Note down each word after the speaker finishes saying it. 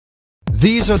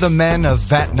These are the men of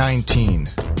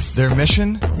VAT-19. Their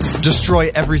mission? Destroy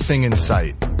everything in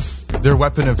sight. Their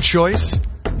weapon of choice?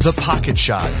 The pocket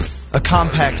shot, a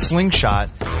compact slingshot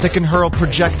that can hurl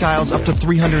projectiles up to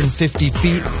 350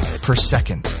 feet per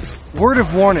second. Word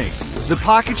of warning, the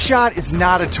pocket shot is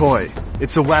not a toy.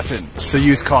 It's a weapon, so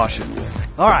use caution.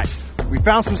 Alright, we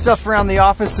found some stuff around the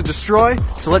office to destroy,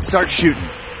 so let's start shooting.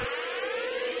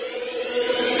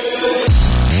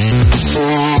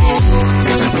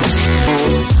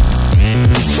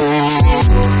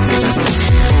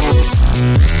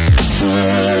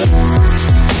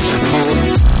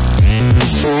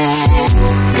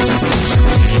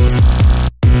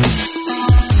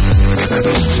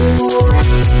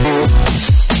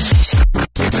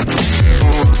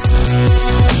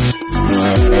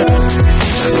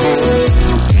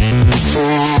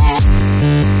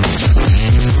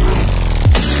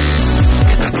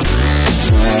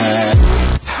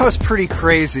 That was pretty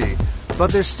crazy,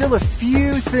 but there's still a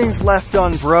few things left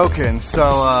unbroken,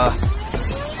 so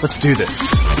let's do this.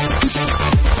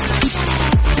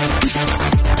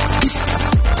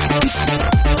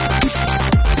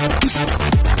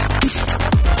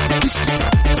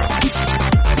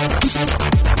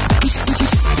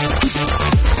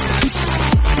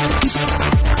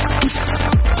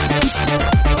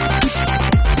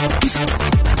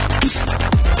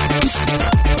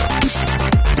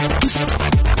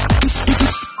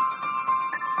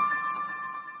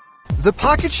 The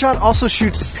pocket shot also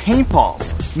shoots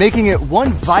paintballs, making it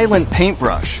one violent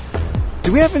paintbrush.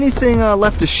 Do we have anything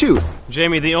left to shoot?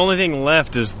 Jamie, the only thing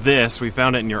left is this. We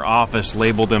found it in your office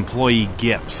labeled employee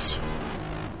gifts.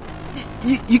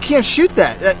 You can't shoot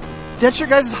that. That's your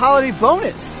guys' holiday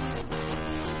bonus.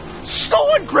 So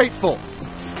ungrateful!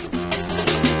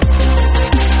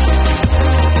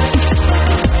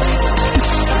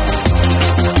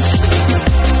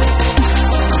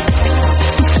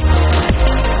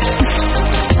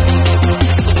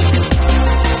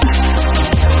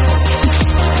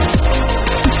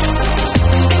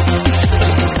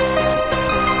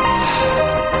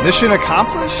 Mission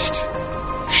accomplished?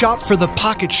 Shop for the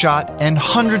pocket shot and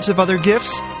hundreds of other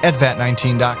gifts at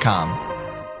VAT19.com.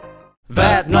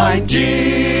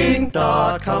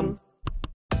 VAT19.com.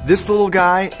 This little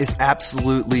guy is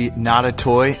absolutely not a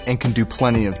toy and can do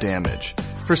plenty of damage.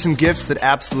 For some gifts that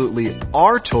absolutely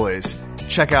are toys,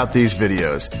 check out these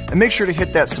videos. And make sure to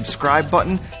hit that subscribe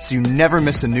button so you never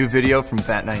miss a new video from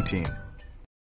VAT19.